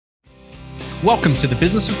Welcome to the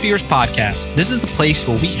Business with Beers podcast. This is the place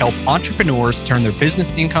where we help entrepreneurs turn their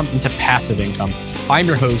business income into passive income. I'm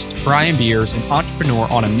your host, Brian Beers, an entrepreneur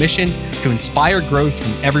on a mission to inspire growth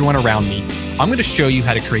from everyone around me. I'm going to show you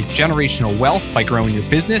how to create generational wealth by growing your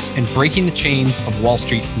business and breaking the chains of Wall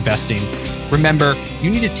Street investing. Remember,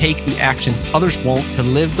 you need to take the actions others won't to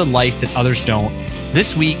live the life that others don't.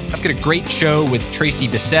 This week, I've got a great show with Tracey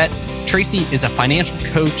Bissett. Tracey is a financial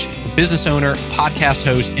coach, a business owner, podcast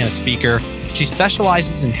host, and a speaker. She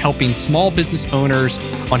specializes in helping small business owners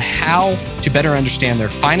on how to better understand their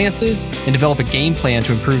finances and develop a game plan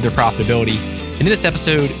to improve their profitability. And in this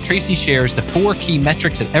episode, Tracey shares the 4 key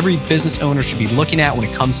metrics that every business owner should be looking at when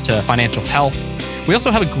it comes to financial health. We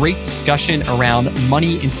also have a great discussion around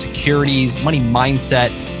money insecurities, money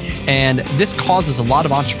mindset, and this causes a lot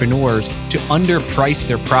of entrepreneurs to underprice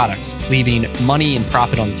their products, leaving money and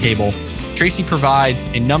profit on the table. Tracey provides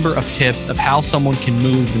a number of tips of how someone can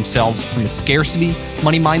move themselves from a scarcity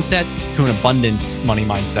money mindset to an abundance money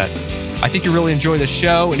mindset. I think you'll really enjoy this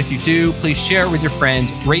show. And if you do, please share it with your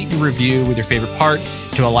friends, rate and review with your favorite part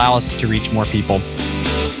to allow us to reach more people.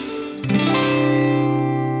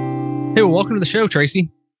 Hey, well, welcome to the show, Tracey.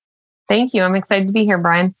 Thank you. I'm excited to be here,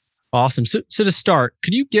 Brian. Awesome. So to start,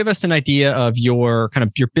 could you give us an idea of your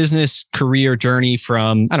business career journey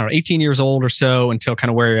from, 18 years old or so until kind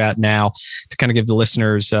of where you're at now to kind of give the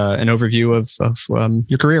listeners an overview of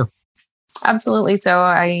your career? Absolutely. So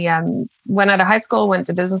I went out of high school, went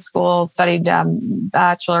to business school, studied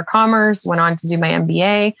Bachelor of Commerce, went on to do my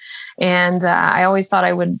MBA. And I always thought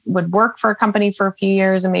I would work for a company for a few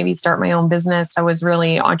years and maybe start my own business. I was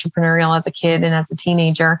really entrepreneurial as a kid and as a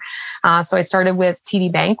teenager. So I started with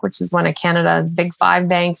TD Bank, which is one of Canada's big 5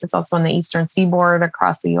 banks. It's also on the Eastern Seaboard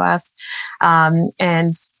across the US.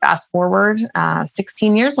 And fast forward,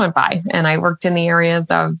 16 years went by and I worked in the areas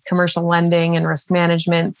of commercial lending and risk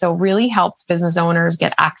management. So really helped business owners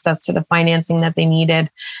get access to the financing that they needed.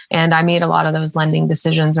 And I made a lot of those lending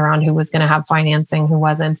decisions around who was going to have financing, who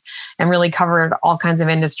wasn't, and really covered all kinds of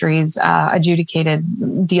industries,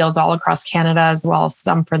 adjudicated deals all across Canada, as well as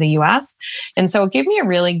some for the US. And so it gave me a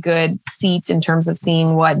really good seat in terms of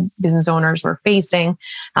seeing what business owners were facing,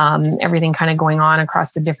 everything kind of going on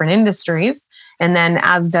across the different industries. And then,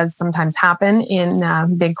 as does sometimes happen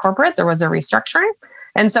in big corporate, there was a restructuring.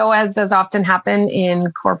 And so, as does often happen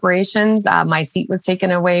in corporations, my seat was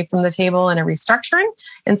taken away from the table in a restructuring.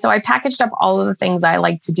 And so I packaged up all of the things I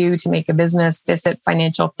like to do to make a business, Bissett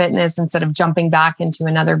Financial Fitness, instead of jumping back into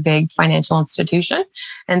another big financial institution.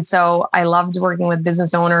 And so I loved working with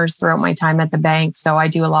business owners throughout my time at the bank. So I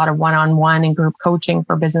do a lot of one-on-one and group coaching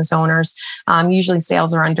for business owners. Usually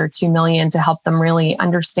sales are under 2 million to help them really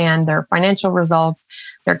understand their financial results,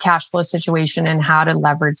 their cash flow situation, and how to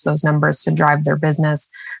leverage those numbers to drive their business.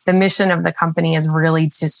 The mission of the company is really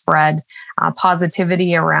to spread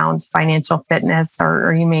positivity around financial fitness,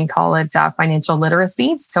 or you may call it financial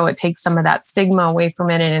literacy. So it takes some of that stigma away from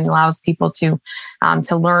it and allows people to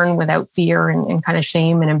learn without fear and kind of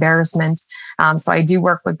shame and embarrassment. So I do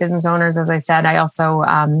work with business owners. As I said, I also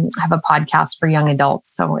have a podcast for young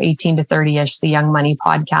adults, so 18 to 30-ish, the Young Money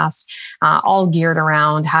podcast, all geared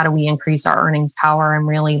around how do we increase our earnings power and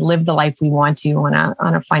really live the life we want to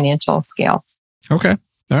on a financial scale. Okay.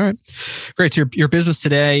 All right. Great. So your business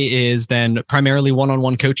today is then primarily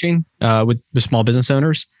one-on-one coaching with small business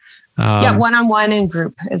owners? Yeah, one-on-one and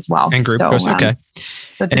group as well. And group. So, okay.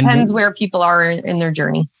 So it depends where people are in their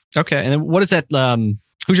journey. Okay. And then what is that?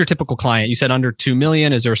 Who's your typical client? You said under 2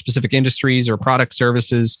 million. Is there specific industries or product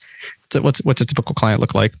services? What's a typical client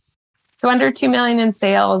look like? So under 2 million in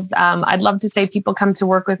sales, I'd love to say people come to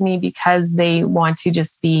work with me because they want to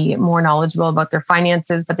just be more knowledgeable about their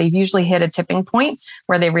finances, but they've usually hit a tipping point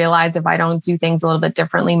where they realize if I don't do things a little bit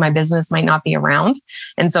differently, my business might not be around.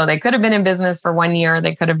 And so they could have been in business for 1 year.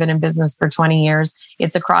 They could have been in business for 20 years.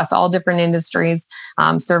 It's across all different industries,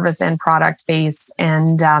 service and product based.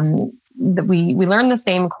 And we learn the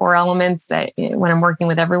same core elements that when I'm working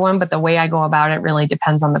with everyone, but the way I go about it really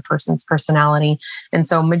depends on the person's personality. And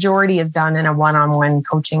so majority is done in a one-on-one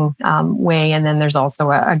coaching way. And then there's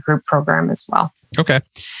also a group program as well. Okay.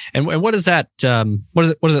 And what is that? What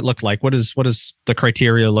does it look like? What does the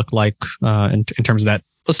criteria look like in terms of that?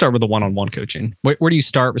 Let's start with the one-on-one coaching. Where do you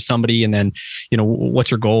start with somebody? And then,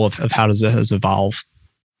 what's your goal of how does it evolve?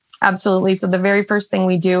 Absolutely. So the very first thing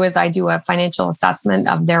we do is I do a financial assessment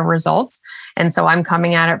of their results. And so I'm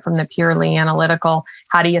coming at it from the purely analytical.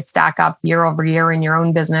 How do you stack up year over year in your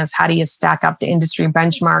own business? How do you stack up to industry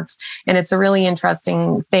benchmarks? And it's a really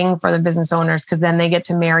interesting thing for the business owners because then they get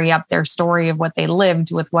to marry up their story of what they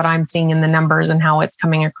lived with what I'm seeing in the numbers and how it's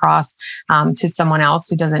coming across to someone else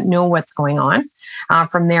who doesn't know what's going on.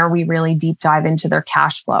 From there, we really deep dive into their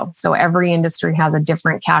cash flow. So every industry has a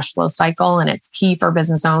different cash flow cycle, and it's key for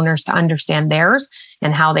business owners to understand theirs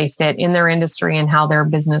and how they fit in their industry and how their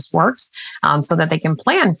business works, so that they can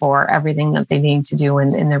plan for everything that they need to do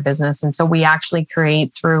in their business. And so we actually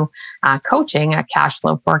create through coaching a cash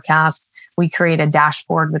flow forecast. We create a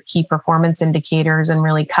dashboard with key performance indicators and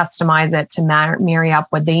really customize it to marry up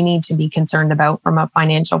what they need to be concerned about from a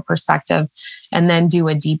financial perspective, and then do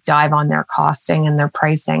a deep dive on their costing and their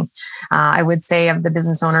pricing. I would say of the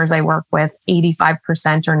business owners I work with,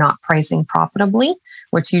 85% are not pricing profitably,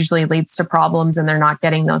 which usually leads to problems, and they're not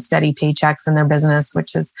getting those steady paychecks in their business,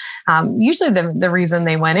 which is usually the reason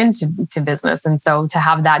they went into business. And so to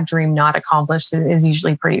have that dream not accomplished is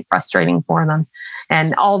usually pretty frustrating for them.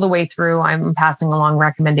 And all the way through, I'm passing along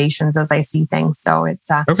recommendations as I see things. So it's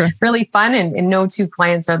really fun, and no two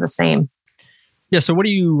clients are the same. Yeah. So what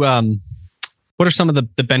are some of the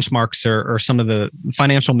benchmarks or some of the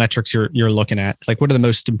financial metrics you're looking at? Like, what are the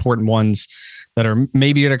most important ones that are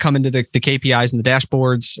maybe going to come into the KPIs and the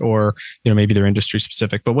dashboards, or maybe they're industry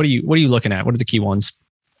specific? But what are you looking at? What are the key ones?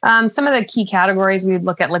 Some of the key categories, we would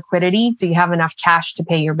look at liquidity. Do you have enough cash to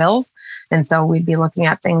pay your bills? And so we'd be looking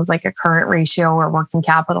at things like a current ratio or working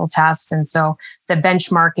capital test. And so the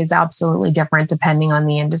benchmark is absolutely different depending on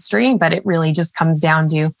the industry, but it really just comes down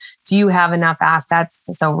to, do you have enough assets?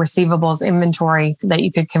 So receivables, inventory that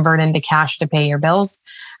you could convert into cash to pay your bills.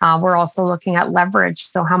 We're also looking at leverage.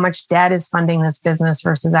 So how much debt is funding this business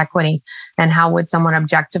versus equity? And how would someone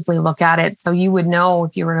objectively look at it? So you would know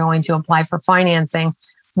if you were going to apply for financing,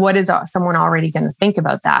 what is someone already going to think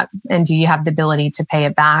about that? And do you have the ability to pay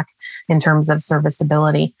it back in terms of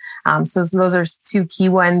serviceability? So those are two key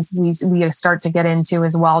ones we start to get into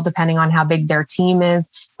as well, depending on how big their team is.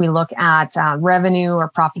 We look at revenue or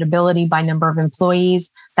profitability by number of employees.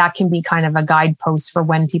 That can be kind of a guidepost for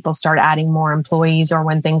when people start adding more employees, or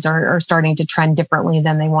when things are starting to trend differently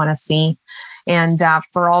than they want to see. And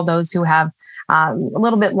for all those who have a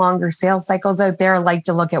little bit longer sales cycles out there, like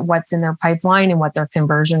to look at what's in their pipeline and what their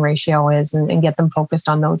conversion ratio is, and get them focused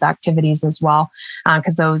on those activities as well.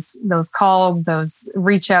 Because those calls, those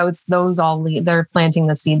reach outs, those all they're planting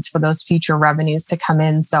the seeds for those future revenues to come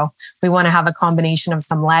in. So we want to have a combination of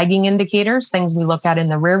some lagging indicators, things we look at in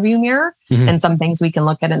the rearview mirror, and some things we can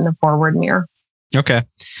look at in the forward mirror. Okay.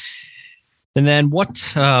 And then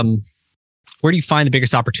where do you find the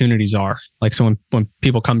biggest opportunities are? Like, so when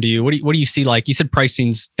people come to you, what do you see? Like you said,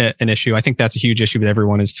 pricing's an issue. I think that's a huge issue with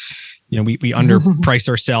everyone is, we underprice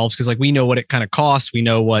ourselves because like we know what it kind of costs. We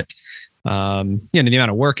know what, the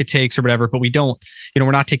amount of work it takes or whatever, but we don't,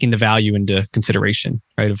 we're not taking the value into consideration,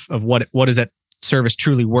 right? Of what is that service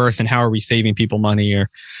truly worth, and how are we saving people money, or,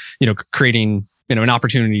 creating, an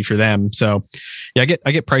opportunity for them. So yeah,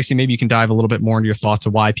 I get pricing. Maybe you can dive a little bit more into your thoughts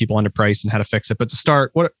of why people underprice and how to fix it. But to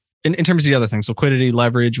start, in terms of the other things, liquidity,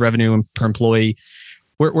 leverage, revenue per employee,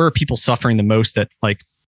 where are people suffering the most that like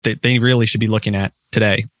they really should be looking at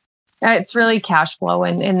today? It's really cash flow,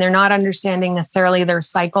 and they're not understanding necessarily their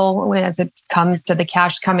cycle as it comes to the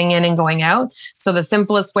cash coming in and going out. So the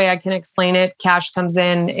simplest way I can explain it, cash comes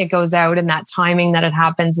in, it goes out, and that timing that it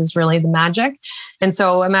happens is really the magic. And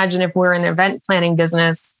so imagine if we're an event planning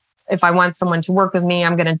business. If I want someone to work with me,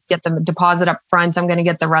 I'm going to get the deposit up front. I'm going to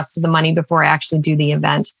get the rest of the money before I actually do the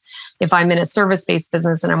event. If I'm in a service-based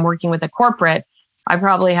business and I'm working with a corporate, I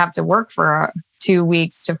probably have to work for 2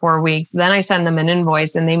 weeks to 4 weeks. Then I send them an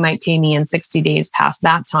invoice and they might pay me in 60 days past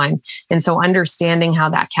that time. And so understanding how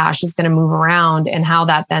that cash is going to move around and how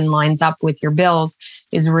that then lines up with your bills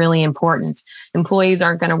is really important. Employees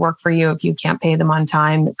aren't going to work for you if you can't pay them on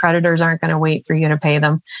time. Creditors aren't going to wait for you to pay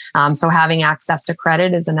them. So having access to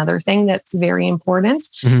credit is another thing that's very important.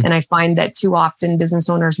 And I find that too often business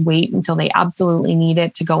owners wait until they absolutely need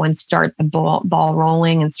it to go and start the ball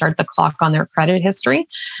rolling and start the clock on their credit history.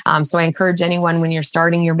 So I encourage anyone when you're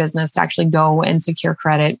starting your business to actually go and secure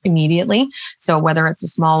credit immediately. So whether it's a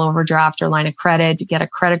small overdraft or line of credit, to get a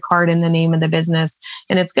credit card in the name of the business.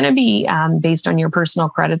 And it's going to be based on your personal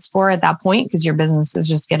credit score at that point, because your business is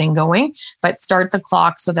just getting going. But start the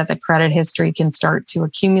clock so that the credit history can start to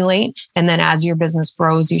accumulate. And then as your business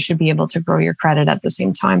grows, you should be able to grow your credit at the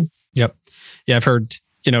same time. Yep. Yeah, I've heard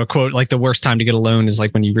a quote like the worst time to get a loan is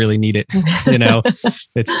like when you really need it.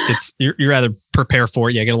 It's you're rather prepare for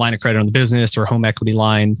it. Yeah, get a line of credit on the business or a home equity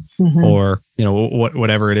line, or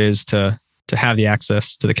whatever it is to have the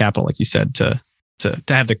access to the capital, like you said, to to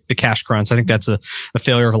have the cash crunch. I think that's a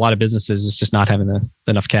failure of a lot of businesses, is just not having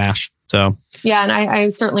enough cash. So yeah, and I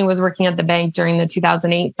certainly was working at the bank during the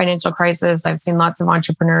 2008 financial crisis. I've seen lots of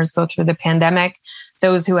entrepreneurs go through the pandemic.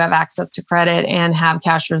 Those who have access to credit and have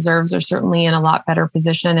cash reserves are certainly in a lot better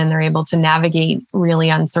position, and they're able to navigate really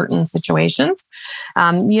uncertain situations.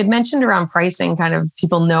 You had mentioned around pricing, kind of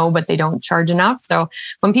people know, but they don't charge enough. So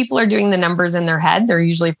when people are doing the numbers in their head, they're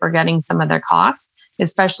usually forgetting some of their costs,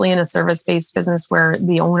 especially in a service-based business where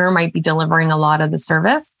the owner might be delivering a lot of the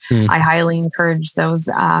service. I highly encourage those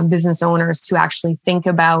business owners to actually think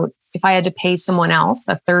about, if I had to pay someone else,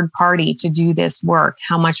 a third party, to do this work,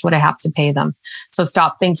 how much would I have to pay them? So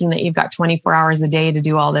stop thinking that you've got 24 hours a day to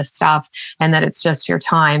do all this stuff and that it's just your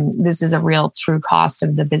time. This is a real true cost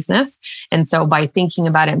of the business. And so by thinking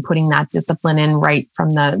about it and putting that discipline in right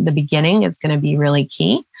from the beginning is going to be really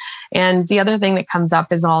key. And the other thing that comes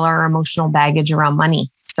up is all our emotional baggage around money.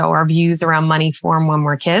 So our views around money form when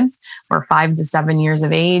we're kids. We're 5 to 7 years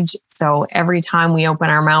of age. So every time we open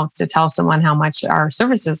our mouth to tell someone how much our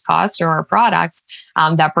services cost or our products,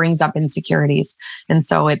 that brings up insecurities. And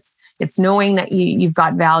so it's knowing that you've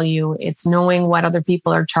got value. It's knowing what other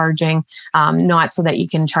people are charging, not so that you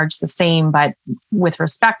can charge the same, but with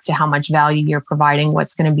respect to how much value you're providing,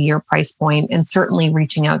 what's going to be your price point, and certainly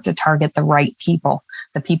reaching out to target the right people,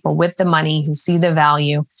 the people with the money who see the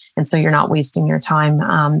value. And so you're not wasting your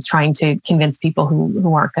time trying to convince people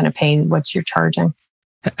who aren't going to pay what you're charging.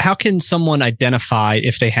 How can someone identify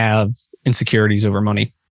if they have insecurities over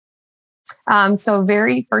money? So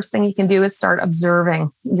very first thing you can do is start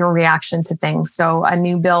observing your reaction to things. So a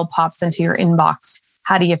new bill pops into your inbox.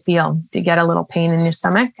 How do you feel? Do you get a little pain in your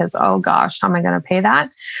stomach? Because, oh gosh, how am I going to pay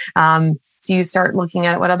that? Do you start looking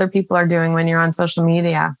at what other people are doing when you're on social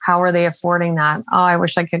media? How are they affording that? Oh, I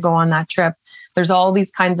wish I could go on that trip. There's all these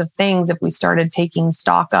kinds of things. If we started taking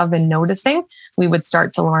stock of and noticing, we would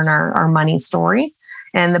start to learn our money story.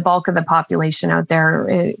 And the bulk of the population out there,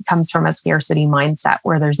 it comes from a scarcity mindset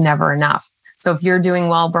where there's never enough. So if you're doing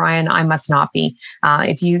well, Brian, I must not be.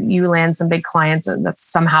 If you land some big clients, that's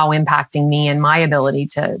somehow impacting me and my ability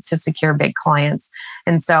to secure big clients.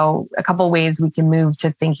 And so a couple of ways we can move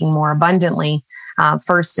to thinking more abundantly.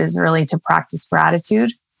 First is really to practice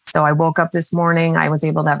gratitude. So I woke up this morning, I was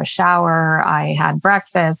able to have a shower, I had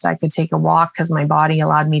breakfast, I could take a walk because my body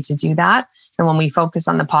allowed me to do that. And when we focus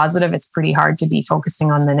on the positive, it's pretty hard to be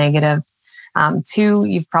focusing on the negative. Two,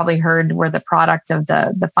 you've probably heard we're the product of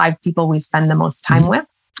the 5 people we spend the most time with.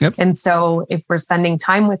 Yep. And so if we're spending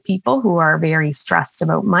time with people who are very stressed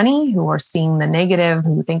about money, who are seeing the negative,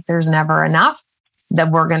 who think there's never enough,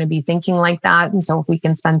 that we're going to be thinking like that. And so if we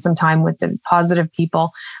can spend some time with the positive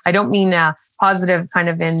people, I don't mean positive kind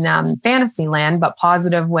of in fantasy land, but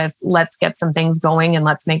positive with let's get some things going and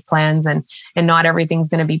let's make plans, and not everything's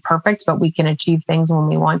going to be perfect, but we can achieve things when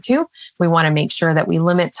we want to. We want to make sure that we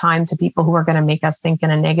limit time to people who are going to make us think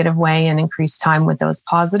in a negative way and increase time with those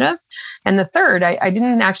positive. And the third, I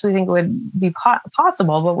didn't actually think it would be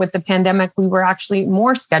possible, but with the pandemic, we were actually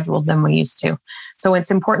more scheduled than we used to. So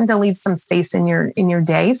it's important to leave some space in your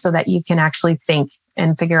day so that you can actually think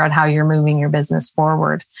and figure out how you're moving your business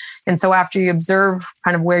forward. And so after you observe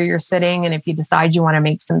kind of where you're sitting, and if you decide you want to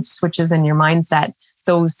make some switches in your mindset,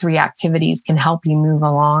 those 3 activities can help you move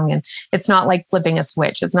along. And it's not like flipping a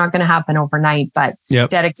switch. It's not going to happen overnight, but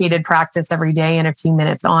dedicated practice every day and a few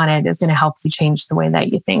minutes on it is going to help you change the way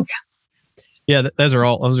that you think. Yeah, those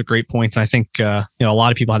are great points. I think a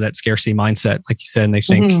lot of people have that scarcity mindset, like you said, and they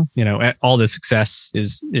think all the success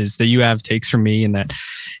is that you have takes from me, and that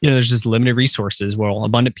there's just limited resources. Well,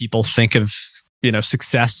 abundant people think of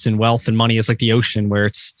success and wealth and money as like the ocean, where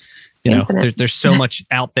it's there's so much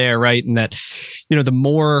out there, right? And that the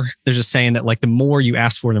more, there's just saying that like the more you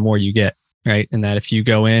ask for, the more you get. Right. And that if you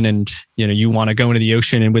go in and, you want to go into the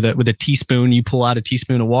ocean and with a teaspoon, you pull out a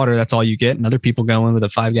teaspoon of water, that's all you get. And other people go in with a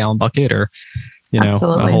 5-gallon bucket or, a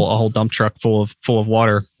whole dump truck full of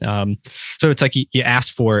water. So it's like you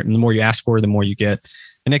ask for it, and the more you ask for it, the more you get.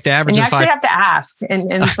 And Nick, the average and you actually have to ask.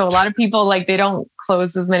 And so a lot of people, like, they don't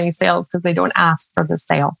close as many sales because they don't ask for the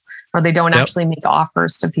sale, or they don't actually make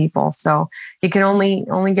offers to people. So you can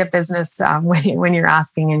only get business when you're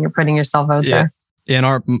asking and you're putting yourself out there. In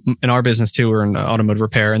our business too, we're in automotive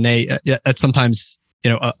repair, and that's sometimes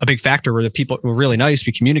a big factor where the people were really nice.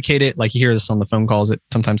 We communicate it, like you hear this on the phone calls that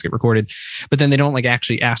sometimes get recorded, but then they don't like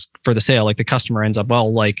actually ask for the sale. Like the customer ends up,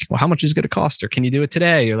 well, how much is it going to cost, or can you do it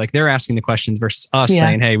today? Or like they're asking the questions versus us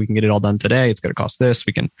saying, hey, we can get it all done today. It's going to cost this.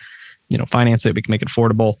 We can, finance it. We can make it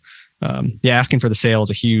affordable. asking for the sale is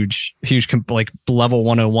a huge like level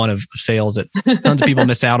 101 of sales that tons of people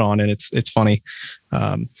miss out on. And it's funny.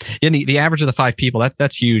 The average of the 5 people,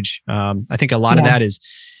 that's huge. I think a lot of that is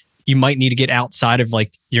you might need to get outside of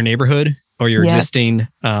like your neighborhood or your existing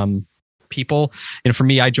people. For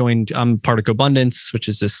me, I'm part of GoBundance, which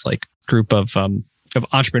is this like group of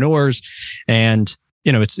entrepreneurs, and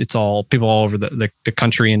it's all people all over the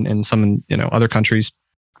country and some other countries.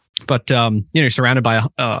 But you're surrounded by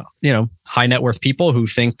high net worth people who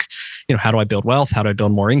think, how do I build wealth? How do I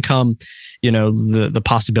build more income? The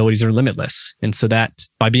possibilities are limitless, and so that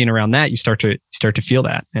by being around that, you start to feel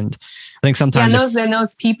that. And I think sometimes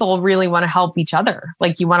those people really want to help each other.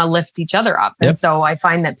 Like you want to lift each other up. And so I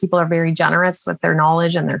find that people are very generous with their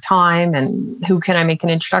knowledge and their time. And who can I make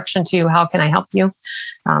an introduction to? How can I help you?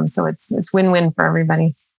 So it's win-win for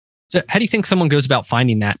everybody. So how do you think someone goes about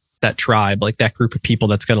finding that tribe, like that group of people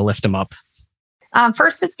that's going to lift them up?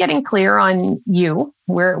 First, it's getting clear on you.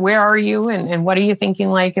 Where are you and what are you thinking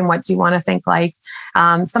like and what do you want to think like?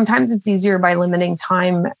 Sometimes it's easier by limiting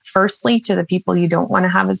time, firstly, to the people you don't want to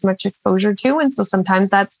have as much exposure to. And so sometimes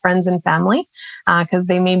that's friends and family because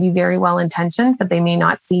they may be very well intentioned, but they may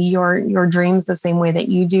not see your dreams the same way that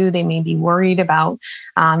you do. They may be worried about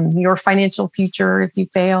your financial future if you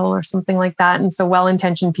fail or something like that. And so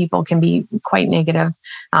well-intentioned people can be quite negative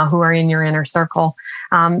who are in your inner circle.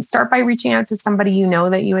 Start by reaching out to somebody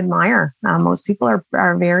that you admire. Most people are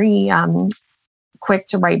very quick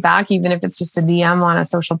to write back, even if it's just a DM on a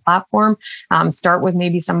social platform. Start with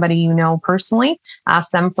maybe somebody you know personally.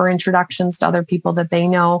 Ask them for introductions to other people that they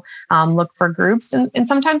know. Look for groups. And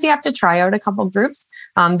sometimes you have to try out a couple groups.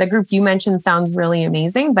 The group you mentioned sounds really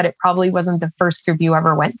amazing, but it probably wasn't the first group you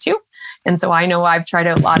ever went to. And so I know I've tried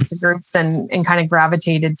out lots of groups and kind of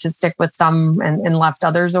gravitated to stick with some and left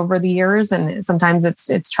others over the years. And sometimes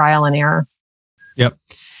it's trial and error.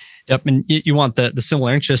 Yep. And you want the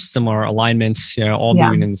similar interests, similar alignments, all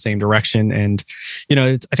moving in the same direction. And,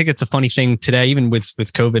 I think it's a funny thing today, even with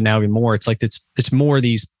COVID now even more, it's like, it's more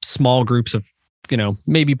these small groups of,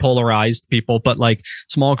 maybe polarized people, but like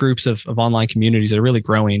small groups of online communities that are really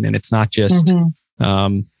growing. And it's not just,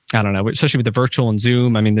 I don't know, especially with the virtual and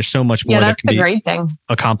Zoom. I mean, there's so much more that can be great thing.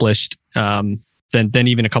 Accomplished than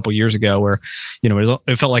even a couple of years ago where,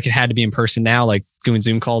 it felt like it had to be in person. Now, like doing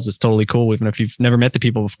Zoom calls is totally cool. Even if you've never met the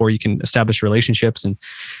people before, you can establish relationships and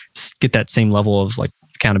get that same level of like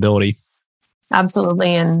accountability.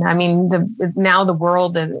 Absolutely. And I mean, now the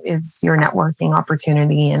world is your networking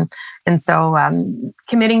opportunity. And so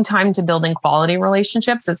committing time to building quality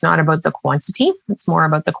relationships, it's not about the quantity. It's more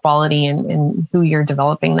about the quality and who you're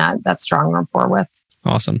developing that strong rapport with.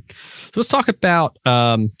 Awesome. So let's talk about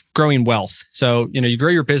growing wealth. So, you grow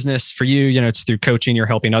your business. For you, it's through coaching. You're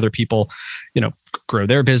helping other people, grow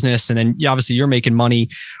their business. And then obviously you're making money.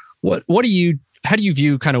 How do you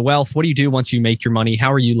view kind of wealth? What do you do once you make your money?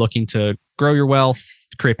 How are you looking to grow your wealth,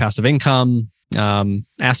 create passive income,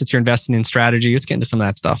 assets you're investing in, strategy? Let's get into some of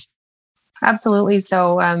that stuff. Absolutely.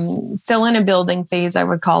 So still in a building phase, I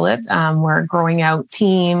would call it. We're growing out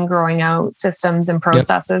team, growing out systems and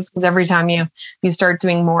processes, because every time you start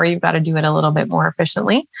doing more, you've got to do it a little bit more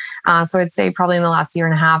efficiently. So I'd say probably in the last year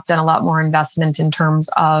and a half, done a lot more investment in terms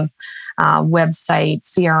of website,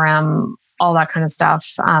 CRM, all that kind of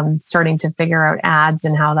stuff, starting to figure out ads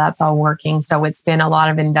and how that's all working. So it's been a lot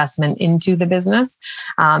of investment into the business.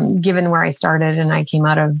 Given where I started and I came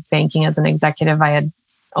out of banking as an executive, I had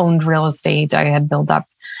owned real estate. I had built up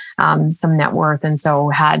some net worth, and so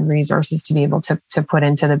had resources to be able to put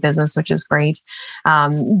into the business, which is great.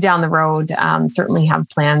 Down the road, certainly have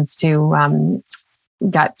plans to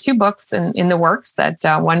got 2 books in the works, that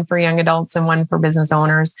one for young adults and one for business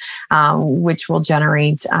owners, which will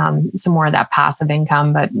generate some more of that passive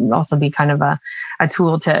income, but also be kind of a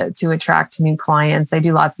tool to attract new clients. I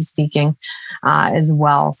do lots of speaking as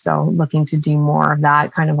well. So looking to do more of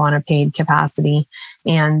that kind of on a paid capacity,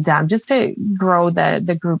 and just to grow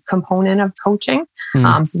the group component of coaching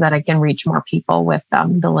so that I can reach more people with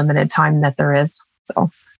the limited time that there is. So,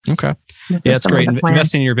 okay. Yeah, it's great.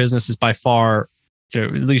 Investing in your business is by far,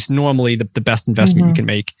 at least normally the best investment you can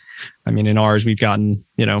make. I mean, in ours, we've gotten,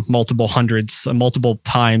 multiple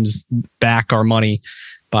times back our money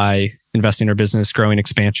by investing in our business, growing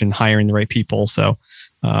expansion, hiring the right people. So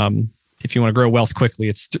if you want to grow wealth quickly,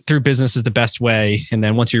 it's through business is the best way. And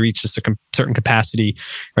then once you reach just a certain capacity,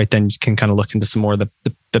 right, then you can kind of look into some more of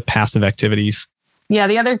the passive activities. Yeah.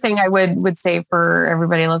 The other thing I would say for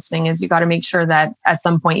everybody listening is you got to make sure that at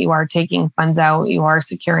some point you are taking funds out, you are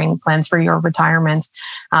securing plans for your retirement,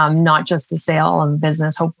 not just the sale of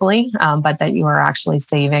business, hopefully, but that you are actually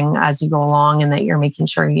saving as you go along, and that you're making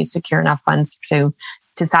sure you secure enough funds to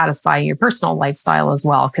to satisfy your personal lifestyle as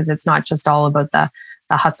well, because it's not just all about the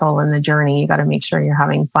hustle and the journey. You got to make sure you're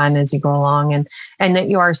having fun as you go along, and that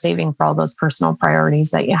you are saving for all those personal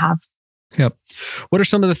priorities that you have. Yep. What are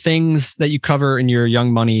some of the things that you cover in your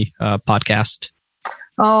Young Money podcast?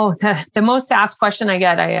 Oh, the most asked question I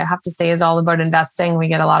get, I have to say, is all about investing. We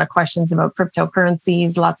get a lot of questions about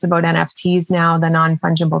cryptocurrencies, lots about NFTs now, the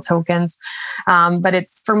non-fungible tokens. But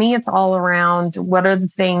for me, it's all around what are the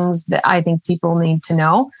things that I think people need to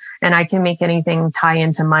know. And I can make anything tie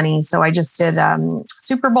into money. So I just did a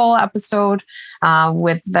Super Bowl episode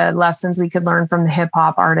with the lessons we could learn from the hip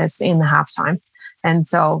hop artists in the halftime. And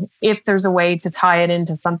so if there's a way to tie it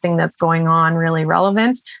into something that's going on really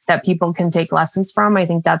relevant that people can take lessons from, I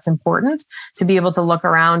think that's important to be able to look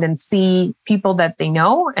around and see people that they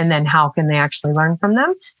know, and then how can they actually learn from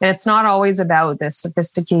them. And it's not always about this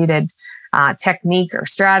sophisticated technique or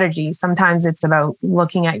strategy. Sometimes it's about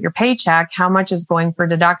looking at your paycheck, how much is going for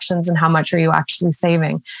deductions and how much are you actually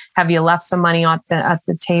saving? Have you left some money at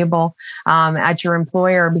the table at your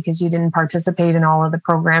employer because you didn't participate in all of the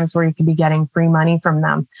programs where you could be getting free money from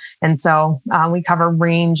them? And so we cover a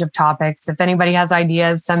range of topics. If anybody has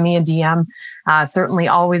ideas, send me a DM. Certainly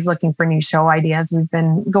always looking for new show ideas. We've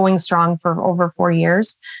been going strong for over 4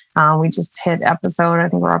 years. We just hit episode, I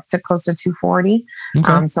think we're up to close to 240.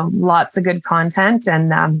 Okay. So lots of good content.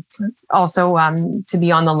 And also to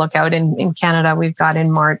be on the lookout in Canada, we've got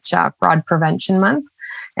in March Fraud Prevention Month.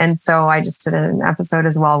 And so I just did an episode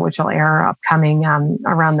as well, which will air upcoming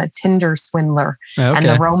around the Tinder swindler and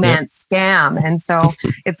the romance scam. And so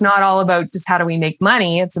it's not all about just how do we make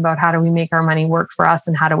money. It's about how do we make our money work for us,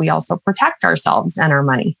 and how do we also protect ourselves and our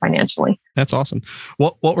money financially. That's awesome.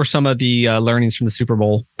 What were some of the learnings from the Super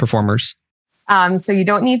Bowl performers? So you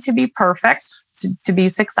don't need to be perfect to be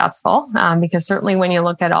successful, because certainly when you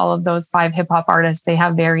look at all of those 5 hip hop artists, they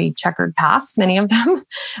have very checkered pasts, many of them.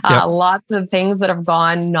 Lots of things that have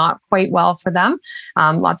gone not quite well for them.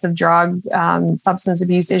 Lots of drug, substance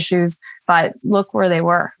abuse issues. But look where they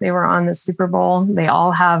were. They were on the Super Bowl. They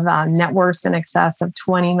all have net worths in excess of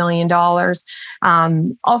 $20 million.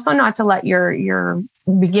 Also, not to let your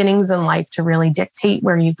beginnings in life to really dictate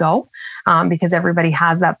where you go, because everybody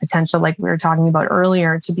has that potential, like we were talking about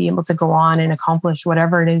earlier, to be able to go on and accomplish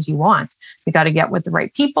whatever it is you want. You got to get with the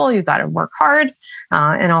right people. You got to work hard,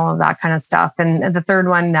 and all of that kind of stuff. And the third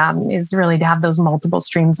one is really to have those multiple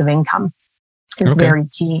streams of income. It's very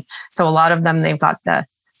key. So a lot of them, they've got the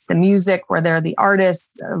music where they're the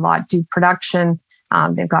artists, a lot do production.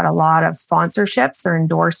 They've got a lot of sponsorships or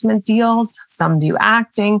endorsement deals. Some do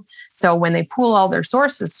acting. So when they pool all their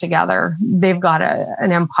sources together, they've got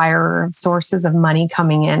an empire of sources of money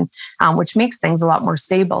coming in, which makes things a lot more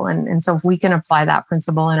stable. And so if we can apply that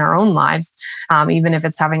principle in our own lives, even if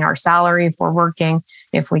it's having our salary, if we're working,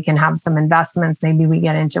 if we can have some investments, maybe we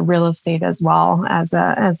get into real estate as well as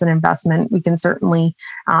an investment, we can certainly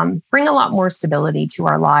bring a lot more stability to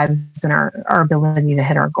our lives and our ability to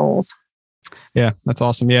hit our goals. Yeah, that's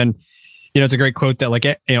awesome. Yeah. And, it's a great quote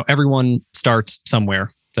that everyone starts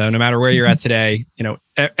somewhere. So no matter where you're at today,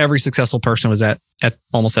 every successful person was at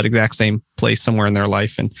almost that exact same place somewhere in their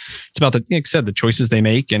life. And it's about like I said, the choices they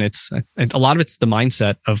make. And a lot of it's the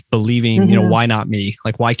mindset of believing, why not me?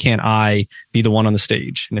 Like, why can't I be the one on the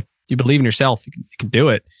stage? And if you believe in yourself, you can do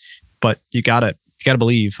it, but you gotta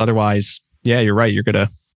believe. Otherwise, yeah, you're right. You're going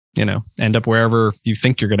to, end up wherever you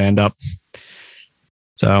think you're going to end up.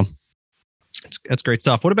 So that's great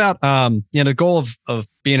stuff. What about, the goal of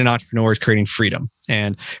being an entrepreneur is creating freedom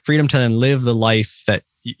to then live the life that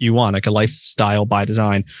you want, like a lifestyle by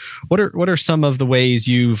design. What are some of the ways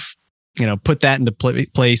you've, put that into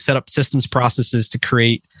place, set up systems, processes to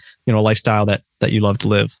create, a lifestyle that you love to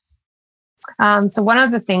live? So one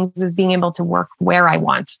of the things is being able to work where I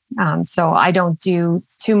want. So I don't do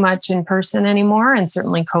too much in person anymore. And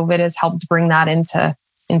certainly COVID has helped bring that into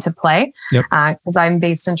play, because I'm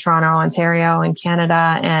based in Toronto, Ontario, in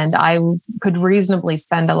Canada, and I could reasonably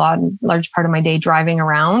spend large part of my day driving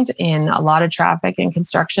around in a lot of traffic and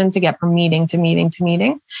construction to get from meeting to meeting to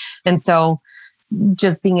meeting. And so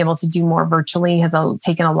just being able to do more virtually has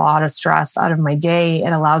taken a lot of stress out of my day.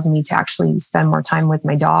 It allows me to actually spend more time with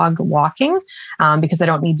my dog walking, because I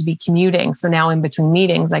don't need to be commuting. So now in between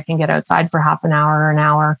meetings, I can get outside for half an hour or an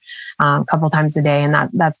hour, a couple times a day. And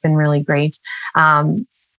that's been really great.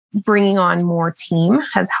 Bringing on more team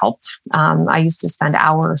has helped. I used to spend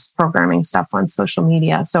hours programming stuff on social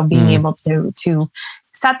media. So being able to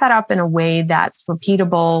set that up in a way that's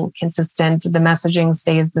repeatable, consistent, the messaging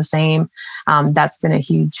stays the same. That's been a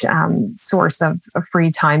huge source of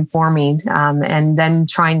free time for me. And then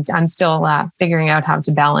I'm still figuring out how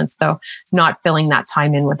to balance, though, not filling that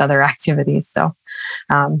time in with other activities. So,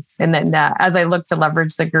 and then as I look to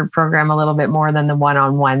leverage the group program a little bit more than the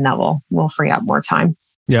one-on-one, that will free up more time.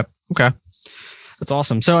 Yep. Okay. That's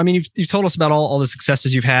awesome. So, I mean, you've told us about all the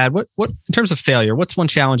successes you've had. What in terms of failure, what's one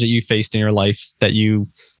challenge that you faced in your life that you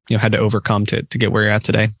had to overcome to get where you're at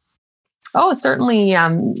today? Oh, certainly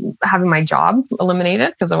having my job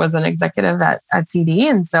eliminated because I was an executive at TD.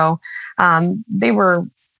 And so they were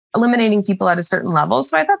eliminating people at a certain level.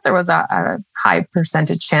 So I thought there was a high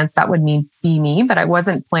percentage chance that would be me, but I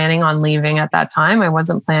wasn't planning on leaving at that time. I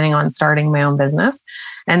wasn't planning on starting my own business.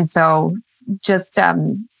 And so just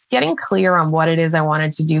getting clear on what it is I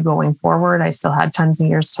wanted to do going forward. I still had tons of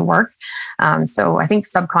years to work. So I think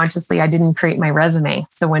subconsciously I didn't create my resume.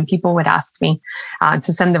 So when people would ask me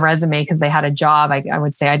to send the resume because they had a job, I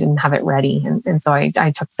would say I didn't have it ready. And so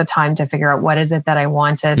I took the time to figure out what is it that I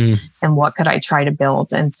wanted and what could I try to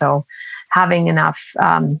build. And so having enough,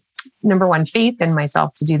 number one, faith in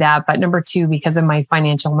myself to do that. But number two, because of my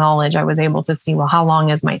financial knowledge, I was able to see, well, how long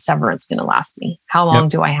is my severance going to last me? How long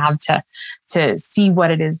do I have to see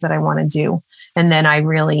what it is that I want to do? And then I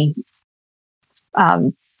really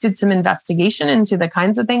did some investigation into the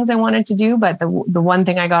kinds of things I wanted to do. But the one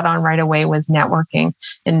thing I got on right away was networking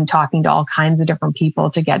and talking to all kinds of different people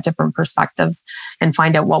to get different perspectives and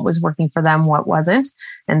find out what was working for them, what wasn't.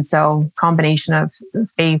 And so combination of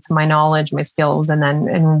faith, my knowledge, my skills,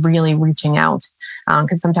 and really reaching out.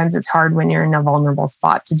 Because sometimes it's hard when you're in a vulnerable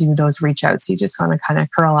spot to do those reach outs. You just want to kind of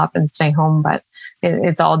curl up and stay home, but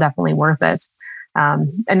it's all definitely worth it.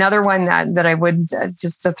 Another one that I would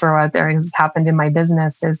just to throw out there has happened in my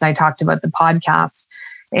business is I talked about the podcast,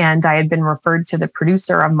 and I had been referred to the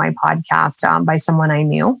producer of my podcast by someone I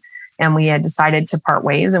knew, and we had decided to part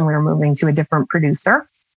ways and we were moving to a different producer.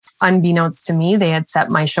 Unbeknownst to me, they had set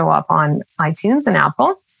my show up on iTunes and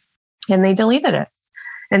Apple, and they deleted it.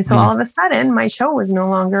 And so all of a sudden, my show was no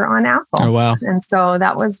longer on Apple. Oh, wow. And so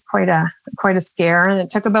that was quite a scare, and it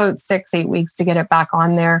took about 6-8 weeks to get it back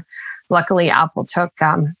on there. Luckily, Apple took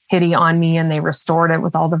pity on me and they restored it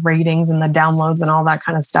with all the ratings and the downloads and all that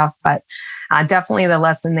kind of stuff. But definitely the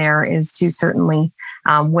lesson there is to certainly,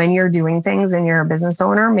 when you're doing things and you're a business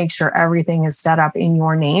owner, make sure everything is set up in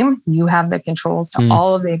your name. You have the controls to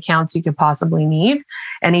all of the accounts you could possibly need.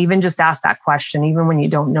 And even just ask that question, even when you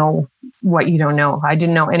don't know what you don't know. I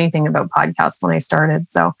didn't know anything about podcasts when I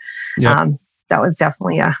started. So that was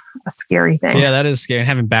definitely a scary thing. Yeah, that is scary.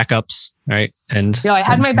 Having backups, right? And I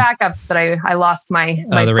had my backups, but I lost my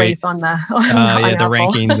place on the the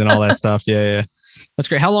rankings and all that stuff. Yeah. That's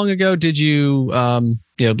great. How long ago did you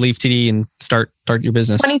leave TD and start your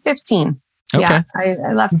business? 2015. Okay. Yeah,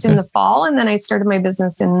 I left in the fall, and then I started my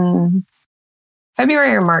business in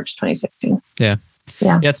February or March 2016. Yeah.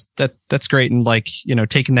 That's great. And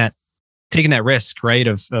taking that risk, right?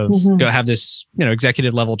 Of go have this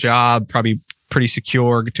executive level job, probably pretty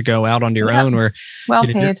secure to go out on your own, where well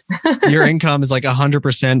paid. your income is like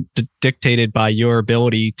 100% dictated by your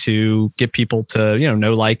ability to get people to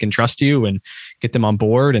know, like, and trust you, and get them on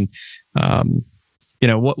board. And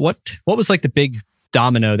what was like the big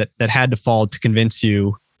domino that had to fall to convince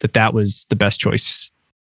you that was the best choice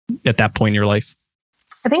at that point in your life?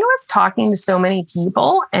 I think I was talking to so many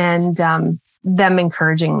people and them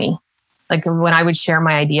encouraging me. Like when I would share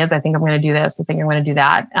my ideas, I think I'm going to do this, I think I'm going to do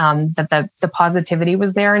that, that the positivity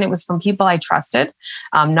was there. And it was from people I trusted,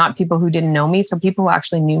 not people who didn't know me. So people who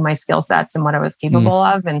actually knew my skill sets and what I was capable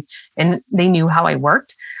of, and they knew how I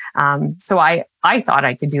worked. So I thought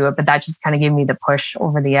I could do it, but that just kind of gave me the push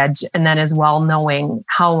over the edge. And then as well, knowing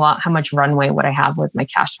how much runway would I have with my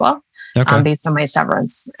cash flow based on my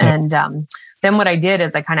severance. And then what I did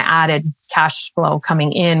is I kind of added cash flow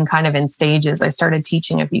coming in kind of in stages. I started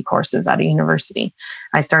teaching a few courses at a university.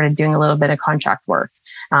 I started doing a little bit of contract work.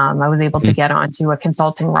 I was able to get onto a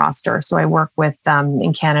consulting roster. So I work with,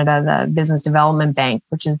 in Canada, the Business Development Bank,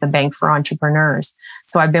 which is the bank for entrepreneurs.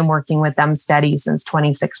 So I've been working with them steady since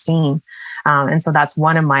 2016. And so that's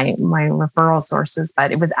one of my referral sources.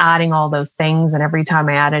 But it was adding all those things. And every time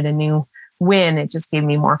I added a new win, it just gave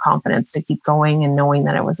me more confidence to keep going and knowing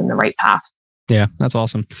that I was in the right path. Yeah, that's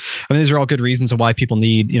awesome. I mean, these are all good reasons of why people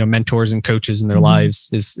need, mentors and coaches in their lives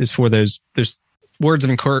is for there's words of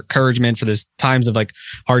encouragement, for those times of like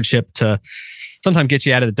hardship, to sometimes get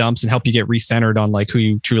you out of the dumps and help you get recentered on like who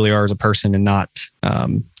you truly are as a person, and not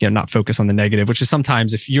focus on the negative, which is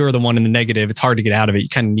sometimes if you're the one in the negative, it's hard to get out of it. You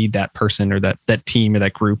kind of need that person or that team or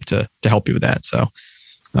that group to help you with that. So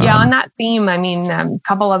Yeah, on that theme, I mean, a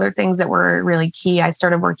couple other things that were really key. I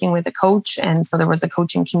started working with a coach, and so there was a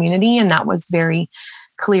coaching community, and that was very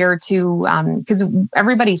clear to, because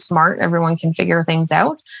everybody's smart, everyone can figure things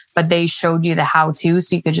out, but they showed you the how to,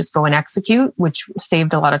 so you could just go and execute, which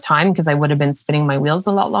saved a lot of time because I would have been spinning my wheels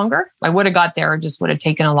a lot longer. I would have got there, it just would have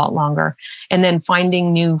taken a lot longer. And then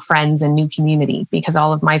finding new friends and new community, because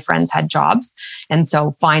all of my friends had jobs. And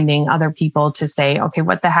so finding other people to say, okay,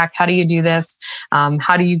 what the heck, how do you do this?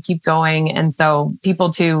 How do you keep going? And so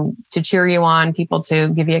people to cheer you on, people to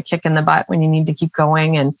give you a kick in the butt when you need to keep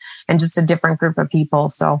going, and just a different group of people.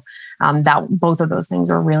 So that both of those things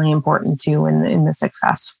are really important too in the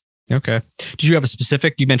success. Okay. Did you have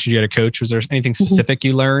you mentioned you had a coach. Was there anything specific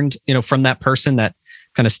you learned, from that person that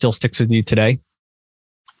kind of still sticks with you today?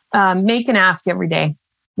 Make and ask every day.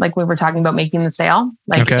 Like we were talking about making the sale,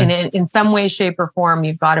 like in some way, shape or form,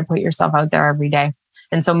 you've got to put yourself out there every day.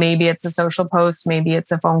 And so maybe it's a social post, maybe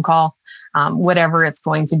it's a phone call, whatever it's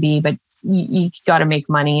going to be, but you got to make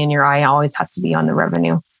money, and your eye always has to be on the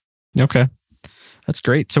revenue. Okay. That's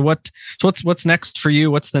great. So what's next for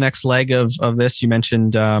you? What's the next leg of this? You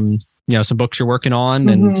mentioned, some books you're working on,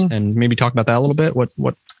 and maybe talk about that a little bit.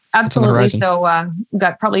 What? Absolutely. So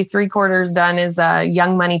got probably 3/4 done is a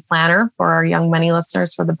Young Money Planner for our Young Money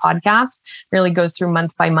listeners for the podcast. Really goes through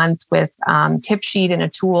month by month with tip sheet and a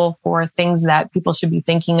tool for things that people should be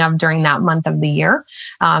thinking of during that month of the year.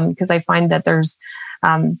 Because I find that there's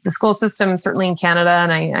the school system, certainly in Canada,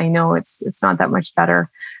 and I know it's not that much better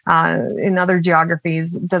in other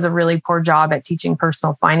geographies, does a really poor job at teaching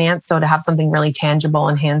personal finance. So to have something really tangible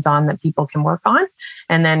and hands-on that people can work on.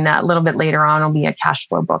 And then a little bit later on will be a cash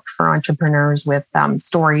flow book for entrepreneurs with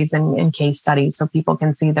stories and case studies, so people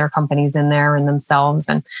can see their companies in there and themselves,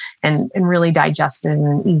 and really digest it in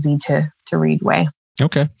an easy to read way.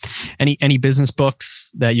 Okay. Any business books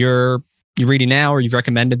that you're reading now or you've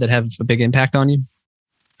recommended that have a big impact on you?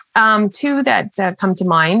 Two that come to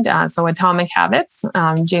mind. So Atomic Habits,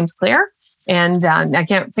 James Clear. And I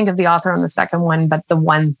can't think of the author on the second one, but The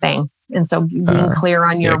One Thing. And so being clear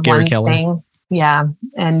on your one thing. Yeah.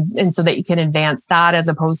 And so that you can advance that, as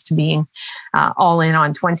opposed to being all in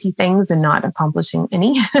on 20 things and not accomplishing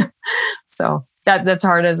any. So that's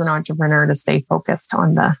hard as an entrepreneur to stay focused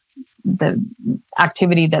on the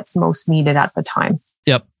activity that's most needed at the time.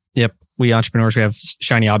 Yep. We entrepreneurs, we have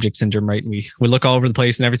shiny object syndrome, right? We look all over the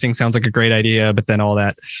place and everything sounds like a great idea, but then all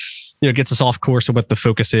that, gets us off course of what the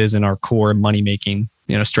focus is in our core money making,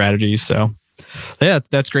 strategies. So yeah,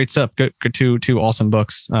 that's great stuff. Good, two awesome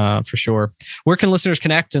books, for sure. Where can listeners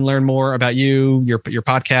connect and learn more about you, your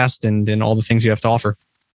podcast, and all the things you have to offer?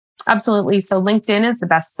 Absolutely. So LinkedIn is the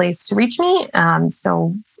best place to reach me.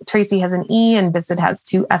 So Tracey has an E and Bissett has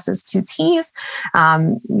 2 S's, 2 T's.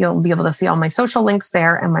 You'll be able to see all my social links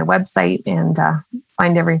there and my website, and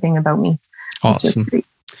find everything about me. Awesome.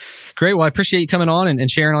 Great. Well, I appreciate you coming on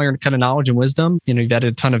and sharing all your kind of knowledge and wisdom. You've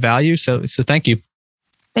added a ton of value. So thank you.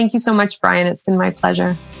 Thank you so much, Brian. It's been my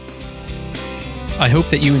pleasure. I hope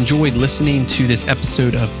that you enjoyed listening to this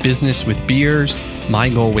episode of Business with Beers. My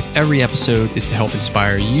goal with every episode is to help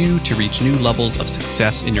inspire you to reach new levels of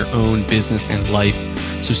success in your own business and life.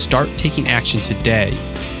 So start taking action today.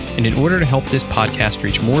 And in order to help this podcast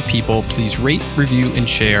reach more people, please rate, review, and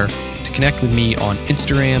share. To connect with me on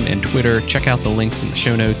Instagram and Twitter, check out the links in the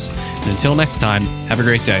show notes. And until next time, have a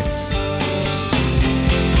great day.